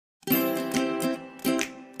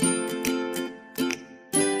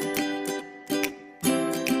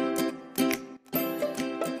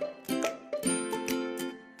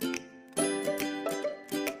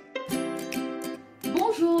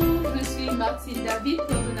Martine David,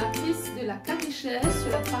 coordonnatrice de la catéchèse sur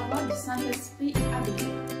la parole du Saint-Esprit avec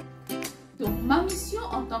Elle. Donc, ma mission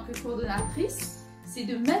en tant que coordonnatrice, c'est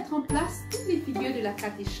de mettre en place toutes les figures de la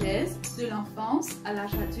catéchèse, de l'enfance à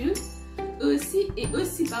l'âge adulte, et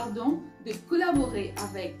aussi de collaborer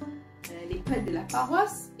avec les prêtres de la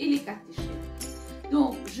paroisse et les catéchètes.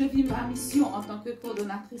 Donc, je vis ma mission en tant que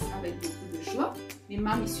coordonnatrice avec beaucoup de joie, mais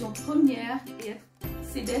ma mission première,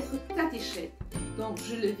 c'est d'être catéchète. Donc,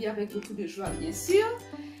 je le vis avec beaucoup de joie, bien sûr,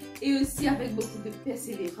 et aussi avec beaucoup de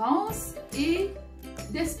persévérance et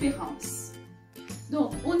d'espérance.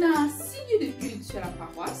 Donc, on a 6 lieux de culte sur la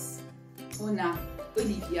paroisse. On a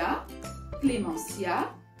Olivia,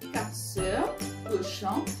 Clémentia, 4 sœurs,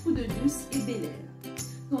 Beauchamp, Trou de Douce et Bel Air.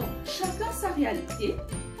 Donc, chacun sa réalité,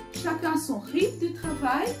 chacun son rythme de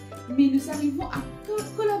travail, mais nous arrivons à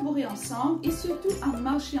collaborer ensemble et surtout à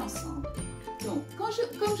marcher ensemble. Donc,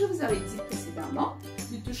 comme je vous avais dit précédemment,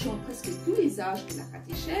 nous touchons presque tous les âges de la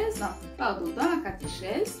catéchèse, dans la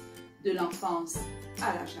catéchèse, de l'enfance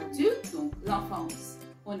à l'âge adulte. Donc, l'enfance,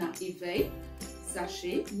 on a Éveil,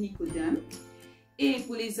 Zachée, Nicodème. Et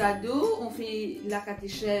pour les ados, on fait la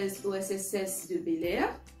catéchèse au SSS de Bel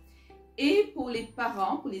Air. Et pour les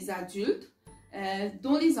parents, pour les adultes,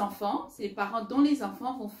 dont les enfants, c'est les parents dont les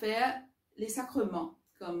enfants vont faire les sacrements,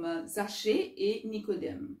 comme Zachée et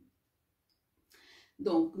Nicodème.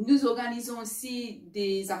 Donc, nous organisons aussi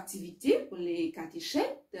des activités pour les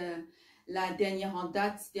catéchètes. La dernière en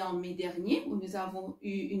date, c'était en mai dernier, où nous avons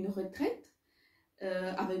eu une retraite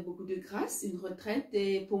avec beaucoup de grâce, une retraite.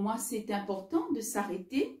 Et pour moi, c'est important de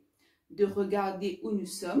s'arrêter, de regarder où nous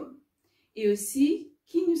sommes et aussi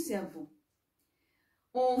qui nous servons.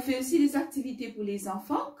 On fait aussi des activités pour les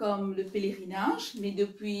enfants, comme le pèlerinage, mais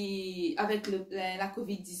avec la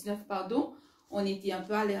Covid-19, on était un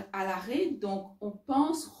peu à l'arrêt, donc on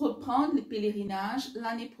pense reprendre le pèlerinage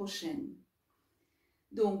l'année prochaine.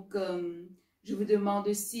 Donc, je vous demande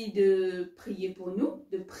aussi de prier pour nous,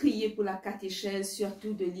 de prier pour la catéchèse,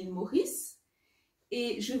 surtout de l'île Maurice.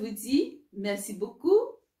 Et je vous dis merci beaucoup,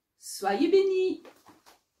 soyez bénis.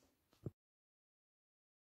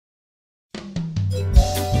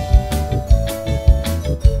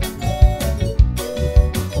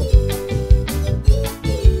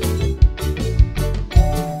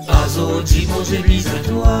 Dis mon Église à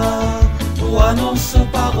toi annonce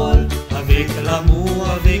parole, avec l'amour,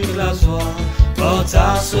 avec la joie,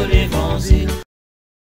 partage l'évangile.